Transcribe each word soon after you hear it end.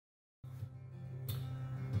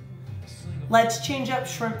let's change up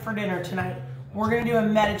shrimp for dinner tonight. We're gonna do a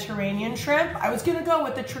Mediterranean shrimp. I was gonna go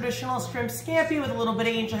with the traditional shrimp scampi with a little bit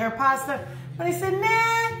of angel hair pasta, but I said,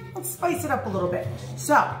 nah, let's spice it up a little bit.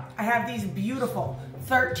 So I have these beautiful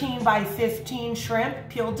 13 by 15 shrimp,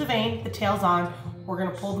 peeled to vein, the tail's on. We're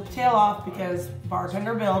gonna pull the tail off because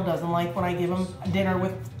bartender Bill doesn't like when I give him a dinner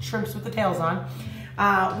with shrimps with the tails on.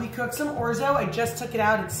 We cooked some orzo. I just took it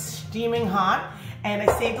out, it's steaming hot, and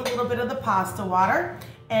I saved a little bit of the pasta water.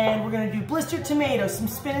 And we're gonna do blistered tomatoes, some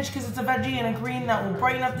spinach because it's a veggie and a green that will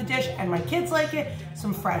brighten up the dish, and my kids like it,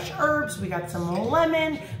 some fresh herbs, we got some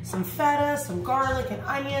lemon, some feta, some garlic and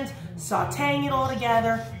onions, sauteing it all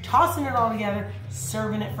together, tossing it all together,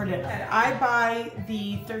 serving it for dinner. And I buy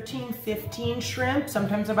the 13-15 shrimp,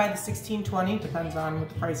 sometimes I buy the 16-20, depends on what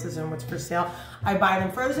the price is and what's for sale. I buy them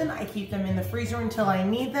frozen, I keep them in the freezer until I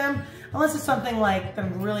need them, unless it's something like that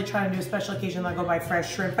I'm really trying to do a special occasion, I'll go buy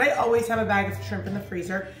fresh shrimp, but I always have a bag of shrimp in the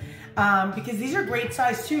freezer. Because these are great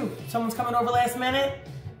size too. Someone's coming over last minute,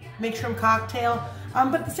 make shrimp cocktail.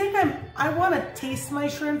 But at the same time, I want to taste my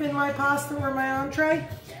shrimp in my pasta or my entree.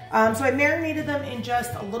 So I marinated them in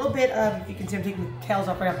just a little bit of, you can see I'm taking the tails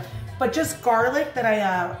off right now, but just garlic that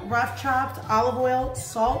I rough chopped, olive oil,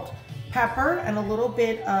 salt, pepper, and a little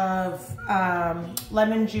bit of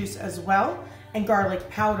lemon juice as well, and garlic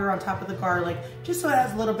powder on top of the garlic, just so it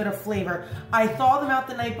has a little bit of flavor. I thawed them out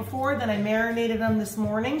the night before, then I marinated them this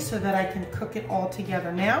morning so that I can cook it all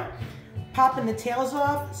together now. Popping the tails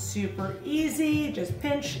off, super easy, just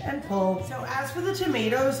pinch and pull. So as for the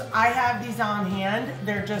tomatoes, I have these on hand.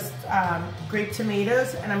 They're just grape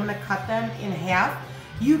tomatoes, and I'm gonna cut them in half.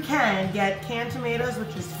 You can get canned tomatoes,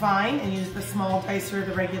 which is fine, and use the small dice or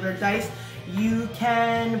the regular dice. You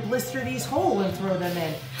can blister these whole and throw them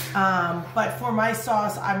in. But for my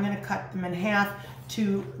sauce, I'm gonna cut them in half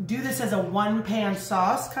to do this as a one-pan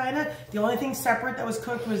sauce, kinda. The only thing separate that was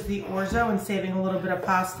cooked was the orzo and saving a little bit of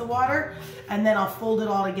pasta water. And then I'll fold it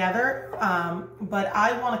all together. But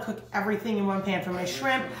I wanna cook everything in one pan. For my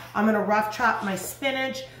shrimp, I'm gonna rough chop my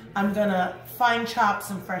spinach. I'm gonna fine chop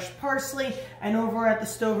some fresh parsley, and over at the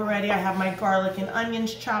stove already I have my garlic and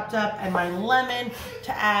onions chopped up and my lemon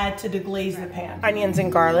to add to deglaze the pan. Onions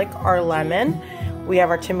and garlic, our lemon. We have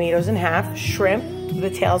our tomatoes in half, shrimp, the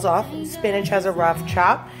tails off, spinach has a rough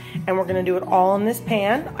chop, and we're gonna do it all in this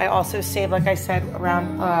pan. I also saved, like I said,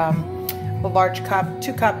 around a large cup,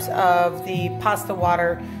 2 cups of the pasta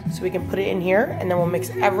water so we can put it in here, and then we'll mix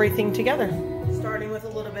everything together. Starting with a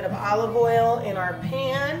little bit of olive oil in our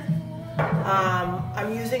pan.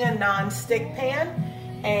 I'm using a non-stick pan,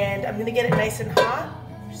 and I'm gonna get it nice and hot.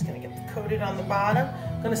 I'm just gonna get it coated on the bottom.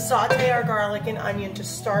 I'm gonna saute our garlic and onion to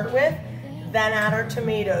start with, then add our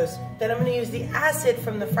tomatoes. Then I'm gonna use the acid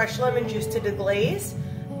from the fresh lemon juice to deglaze,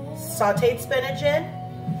 sauteed spinach in,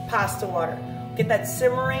 pasta water. Get that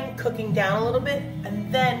simmering, cooking down a little bit,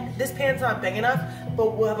 and then, this pan's not big enough,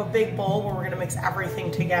 but we'll have a big bowl where we're gonna mix everything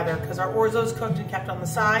together because our orzo's cooked and kept on the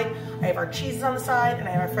side. I have our cheeses on the side, and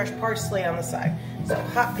I have our fresh parsley on the side. So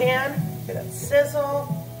hot pan, get that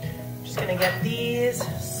sizzle. Just gonna get these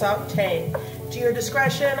sauteed. To your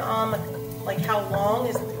discretion on like how long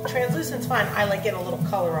is translucent's fine. I like getting a little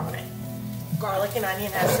color on it. Garlic and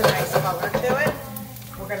onion has some nice color to it.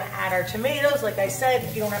 We're gonna add our tomatoes. Like I said,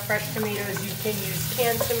 if you don't have fresh tomatoes, you can use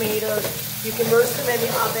canned tomatoes. You can roast them in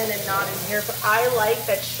the oven and not in here, but I like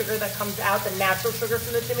that sugar that comes out, the natural sugar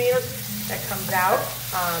from the tomatoes that comes out.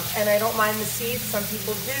 And I don't mind the seeds, some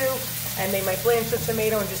people do, and they might blanch the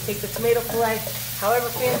tomato and just take the tomato fillet. However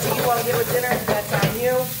fancy you wanna get with dinner, that's on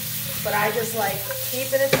you. But I just like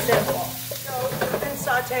keeping it simple. So we've been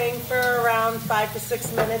sauteing for around 5 to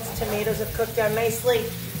 6 minutes. Tomatoes have cooked down nicely.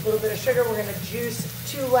 A little bit of sugar. We're gonna juice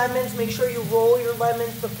 2 lemons. Make sure you roll your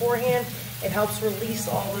lemons beforehand. It helps release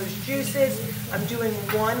all those juices. I'm doing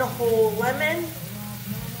 1 whole lemon.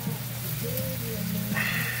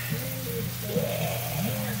 Yeah.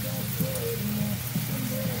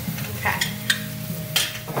 Okay.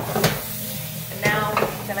 And now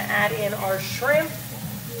we're gonna add in our shrimp.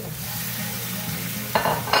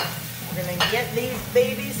 We're gonna get these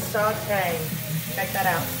babies sauteing. Check that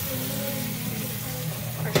out.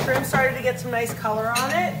 Our shrimp started to get some nice color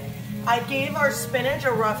on it. I gave our spinach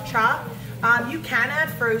a rough chop. You can add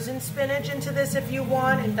frozen spinach into this if you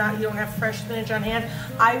want, and you don't have fresh spinach on hand.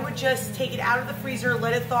 I would just take it out of the freezer,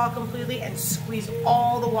 let it thaw completely, and squeeze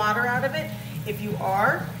all the water out of it. If you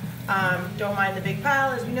are, don't mind the big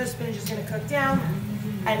pile. As we know, spinach is gonna cook down.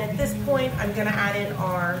 And at this point, I'm gonna add in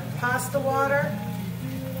our pasta water.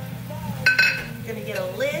 I'm gonna get a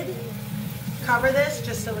lid, cover this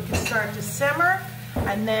just so it can start to simmer.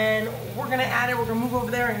 And then we're gonna add it, we're gonna move over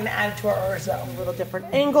there and I'm gonna add it to our orzo. A little different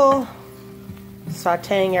angle.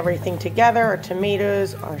 sauteing everything together, our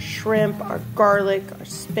tomatoes, our shrimp, our garlic, our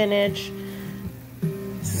spinach.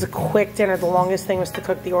 This is a quick dinner. The longest thing was to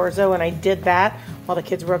cook the orzo, and I did that while the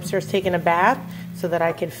kids were upstairs taking a bath so that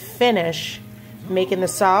I could finish making the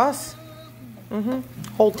sauce.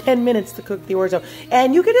 Whole 10 minutes to cook the orzo.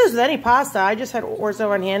 And you could do this with any pasta. I just had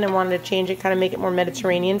orzo on hand and wanted to change it, kind of make it more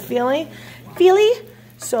Mediterranean feely.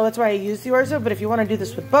 So that's why I used the orzo. But if you want to do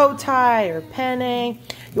this with bow tie or penne,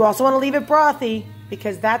 you also want to leave it brothy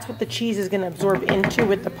because that's what the cheese is going to absorb into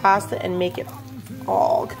with the pasta and make it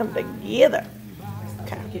all come together.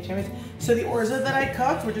 Okay. So the orzo that I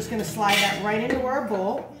cooked, we're just going to slide that right into our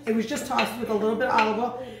bowl. It was just tossed with a little bit of olive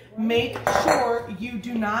oil. Make sure you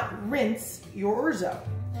do not rinse your orzo.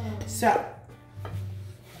 So,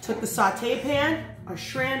 took the saute pan, our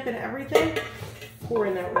shrimp and everything,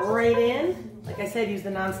 pouring that right in. Like I said, use the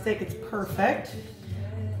nonstick, it's perfect.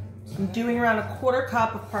 I'm doing around a 1/4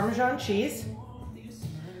 cup of Parmesan cheese.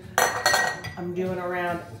 I'm doing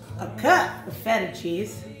around a cup of feta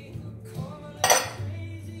cheese.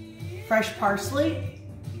 Fresh parsley.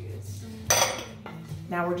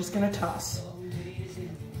 Now we're just gonna toss.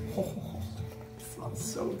 Oh, smells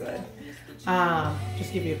so good.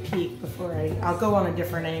 Just give you a peek before I'll go on a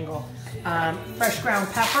different angle. Fresh ground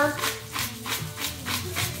pepper.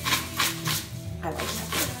 I like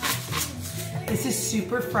pepper. This is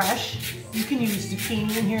super fresh. You can use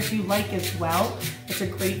zucchini in here if you like as well. It's a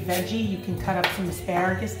great veggie. You can cut up some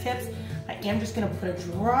asparagus tips. I am just gonna put a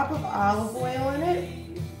drop of olive oil in it.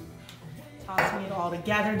 Tossing it all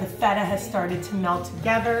together. The feta has started to melt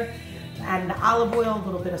together. Add the olive oil, a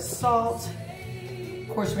little bit of salt. Of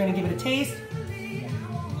course, we're gonna give it a taste.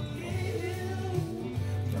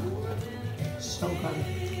 So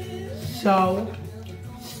good. So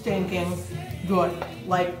stinking good.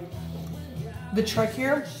 Like, the trick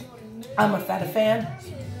here, I'm a feta fan.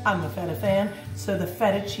 So the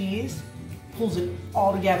feta cheese pulls it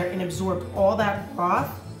all together and absorbs all that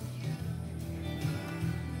broth.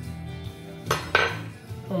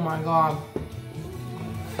 Oh my God.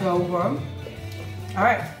 So good. All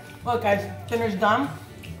right, look guys, dinner's done.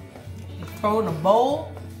 Throw it in a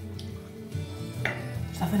bowl.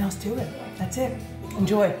 There's nothing else to it. That's it.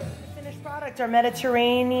 Enjoy. Finished product, our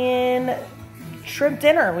Mediterranean shrimp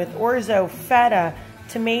dinner with orzo, feta,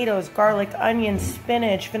 tomatoes, garlic, onion,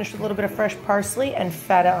 spinach, finished with a little bit of fresh parsley and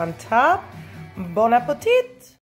feta on top. Bon appetit.